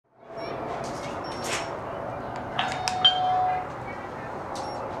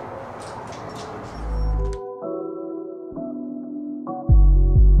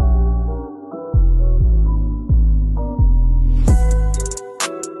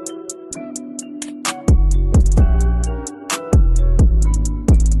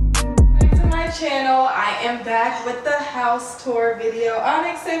back with the house tour video.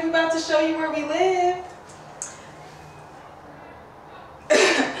 Onyx said we're about to show you where we live.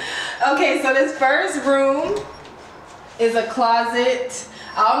 Okay, so this first room is a closet.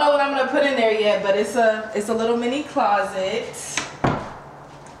 I don't know what I'm gonna put in there yet, but it's a little mini closet.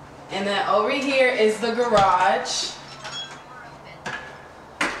 And then over here is the garage.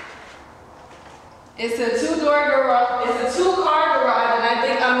 It's a two-door garage. It's a two-car garage, and I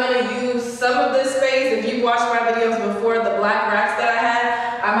think I'm gonna use some of this space. If you watched my videos before, the black racks that I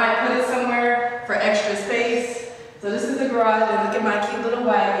had, I might put it somewhere for extra space. So this is the garage, and look at my cute little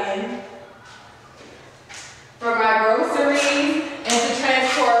wagon for my groceries and to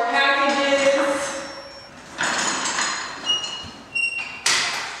transport packages.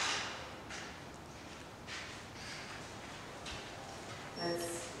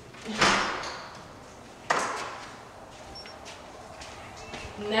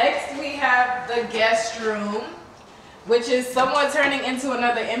 Next, we have the guest room, which is somewhat turning into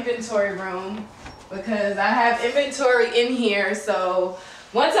another inventory room because I have inventory in here. So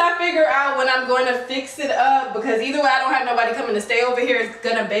once I figure out when I'm going to fix it up, because either way I don't have nobody coming to stay over here, it's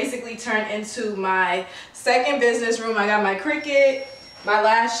gonna basically turn into my second business room. I got my Cricut, my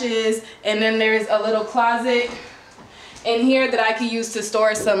lashes, and then there's a little closet in here that I can use to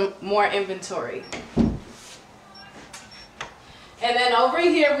store some more inventory. And then over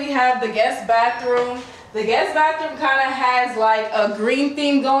here we have the guest bathroom. The guest bathroom kind of has like a green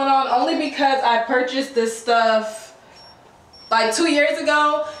theme going on, only because I purchased this stuff like 2 years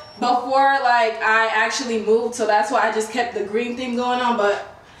ago before like I actually moved, so that's why I just kept the green theme going on,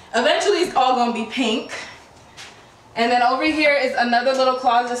 but eventually it's all gonna be pink. And then over here is another little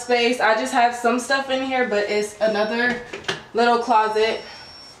closet space. I just have some stuff in here, but it's another little closet.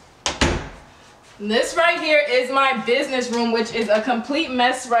 This right here is my business room, which is a complete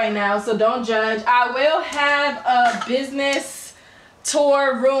mess right now, so don't judge. I will have a business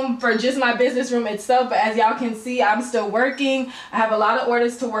tour room for just my business room itself, but as y'all can see, I'm still working. I have a lot of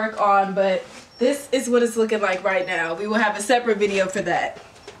orders to work on, but this is what it's looking like right now. We will have a separate video for that.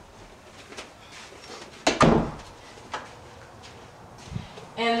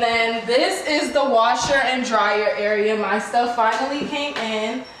 And then this is the washer and dryer area. My stuff finally came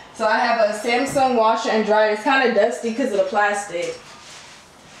in. So I have a Samsung washer and dryer. It's kind of dusty because of the plastic.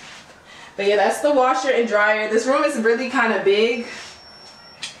 But yeah, that's the washer and dryer. This room is really kind of big.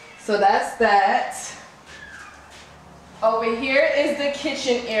 So that's that. Over here is the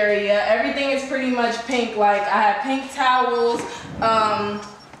kitchen area. Everything is pretty much pink. Like I have pink towels,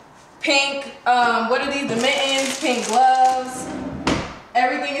 pink, what are these? The mittens, pink gloves.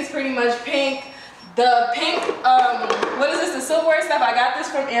 Everything is pretty much pink. The pink, what is this, the silverware stuff, I got this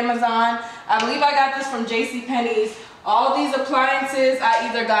from Amazon. I believe I got this from JCPenney's. All these appliances I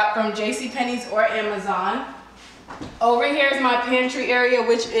either got from JCPenney's or Amazon. Over here is my pantry area,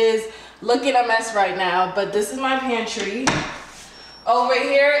 which is looking a mess right now, but this is my pantry. Over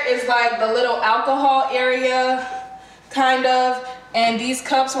here is like the little alcohol area, kind of. And these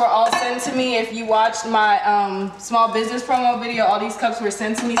cups were all sent to me. If you watched my small business promo video, all these cups were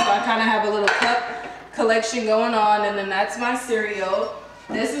sent to me, so I kind of have a little cup collection going on. And then that's my cereal.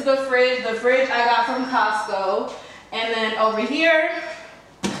 This is the fridge. The fridge I got from Costco. And then over here,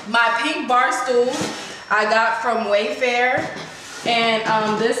 my pink bar stool I got from Wayfair.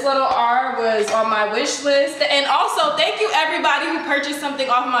 And this little R was on my wish list. And also, thank you everybody who purchased something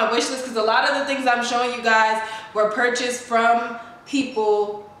off of my wish list, because a lot of the things I'm showing you guys were purchased from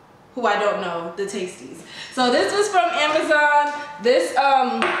people who I don't know, the Tasties. So this was from Amazon. This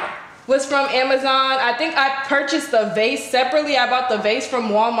was from Amazon. I think I purchased the vase separately. I bought the vase from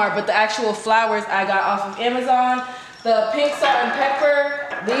Walmart, but the actual flowers I got off of Amazon. The pink salt and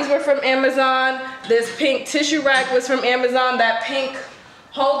pepper, these were from Amazon. This pink tissue rack was from Amazon. That pink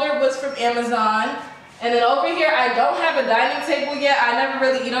holder was from Amazon. And then over here, I don't have a dining table yet. I never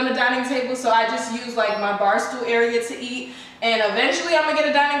really eat on the dining table, so I just use like my bar stool area to eat. And eventually I'm gonna get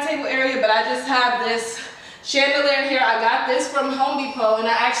a dining table area, but I just have this chandelier here. I got this from Home Depot, and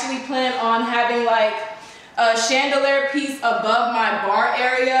I actually plan on having like a chandelier piece above my bar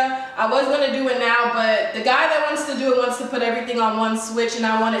area. I was gonna do it now, but the guy that wants to do it wants to put everything on one switch, and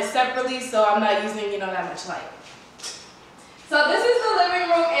I want it separately, so I'm not using, you know, that much light. So this is the living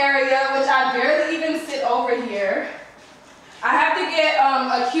room area, which I barely even sit over here. I have to get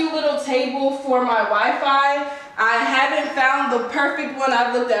a cute little table for my Wi-Fi. I haven't found the perfect one.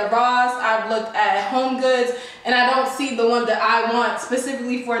 I've looked at Ross, I've looked at Home Goods, and I don't see the one that I want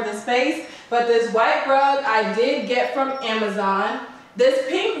specifically for the space. But this white rug I did get from Amazon. This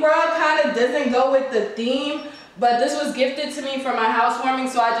pink rug kind of doesn't go with the theme, but this was gifted to me for my housewarming,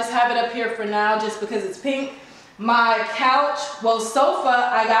 so I just have it up here for now just because it's pink. My couch, well, sofa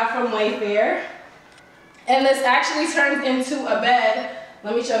I got from Wayfair. And this actually turns into a bed.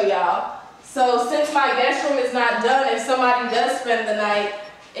 Let me show y'all. So since my guest room is not done, if somebody does spend the night,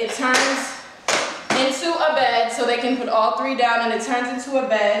 it turns into a bed, so they can put all three down and it turns into a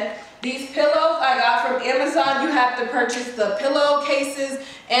bed. These pillows I got from Amazon. You have to purchase the pillow cases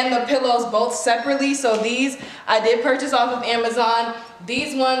and the pillows both separately. So these I did purchase off of Amazon.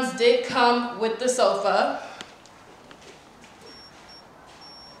 These ones did come with the sofa.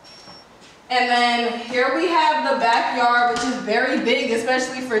 And then here we have the backyard, which is very big,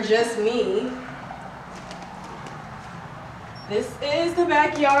 especially for just me. This is the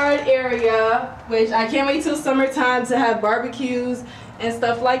backyard area, which I can't wait till summertime to have barbecues and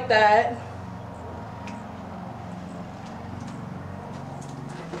stuff like that.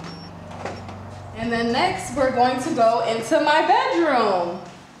 And then next, we're going to go into my bedroom.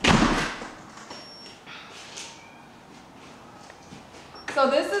 So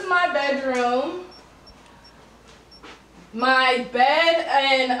this is my bedroom. My bed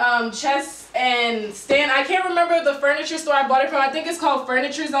and chest and stand, I can't remember the furniture store I bought it from. I think it's called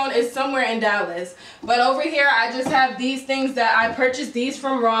Furniture Zone. It's somewhere in Dallas. But over here I just have these things that I purchased these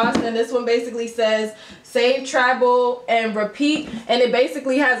from Ross, and this one basically says save, travel, and repeat, and it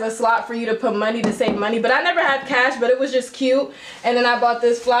basically has a slot for you to put money to save money. But I never had cash, but it was just cute. And then I bought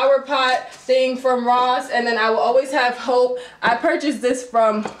this flower pot thing from Ross, and then I will always have hope. I purchased this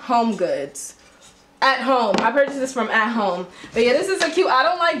from Home Goods. At Home. I purchased this from At Home. But yeah, this is a cute, I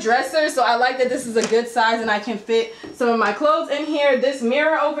don't like dressers, so I like that this is a good size and I can fit some of my clothes in here. This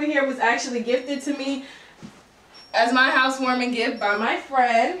mirror over here was actually gifted to me as my housewarming gift by my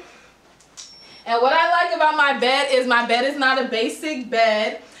friend. And what I like about my bed is not a basic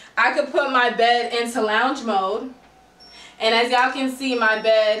bed. I could put my bed into lounge mode. And as y'all can see, my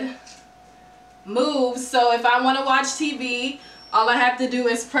bed moves. So if I want to watch TV, all I have to do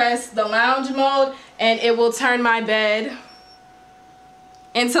is press the lounge mode and it will turn my bed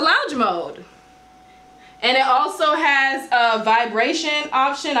into lounge mode. And it also has a vibration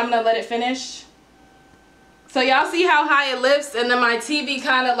option. I'm gonna let it finish. So y'all see how high it lifts, and then my TV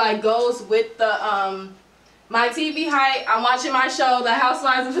kind of like goes with the my TV height. I'm watching my show, The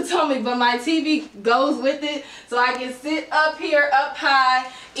Housewives of Potomac, but my TV goes with it, so I can sit up here, up high,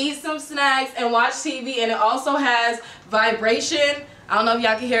 eat some snacks, and watch TV. And it also has vibration. I don't know if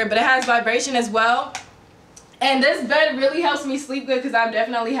y'all can hear it, but it has vibration as well. And this bed really helps me sleep good because I've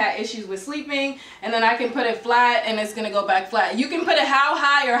definitely had issues with sleeping. And then I can put it flat and it's going to go back flat. You can put it how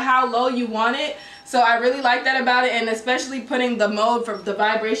high or how low you want it. So I really like that about it, and especially putting the mode for the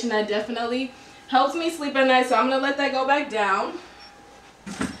vibration, that definitely helps me sleep at night. So I'm going to let that go back down.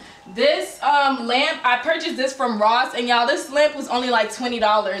 This lamp, I purchased this from Ross, and y'all, this lamp was only like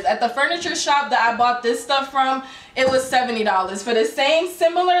 $20. At the furniture shop that I bought this stuff from, it was $70. For the same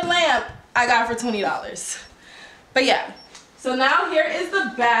similar lamp, I got for $20. But yeah, so now here is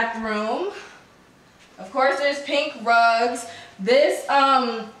the bathroom. Of course, there's pink rugs. This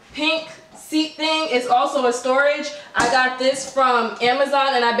pink seat thing is also a storage. I got this from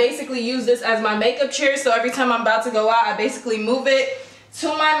Amazon, and I basically use this as my makeup chair. So every time I'm about to go out, I basically move it to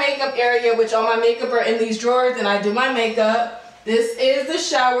my makeup area, which all my makeup are in these drawers, and I do my makeup. This is the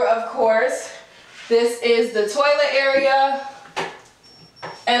shower, of course. This is the toilet area.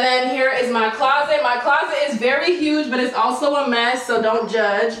 And then here is my closet. My closet is very huge, but it's also a mess, so don't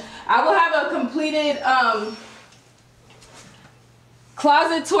judge. I will have a completed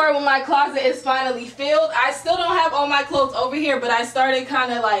closet tour when my closet is finally filled. I still don't have all my clothes over here, but I started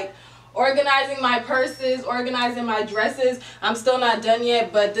kind of like organizing my purses, organizing my dresses. I'm still not done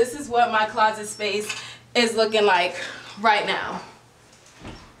yet, but this is what my closet space is looking like right now.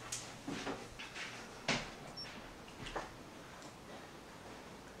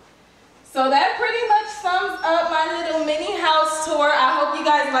 So that pretty much sums up my little mini house tour. I hope you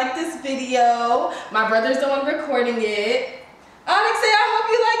guys like this video. My brother's the one recording it. Onyx, I hope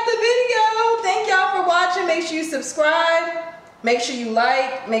you liked the video. Thank y'all for watching. Make sure you subscribe. Make sure you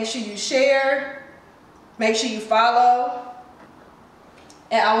like. Make sure you share. Make sure you follow.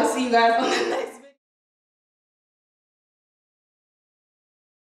 And I will see you guys on the next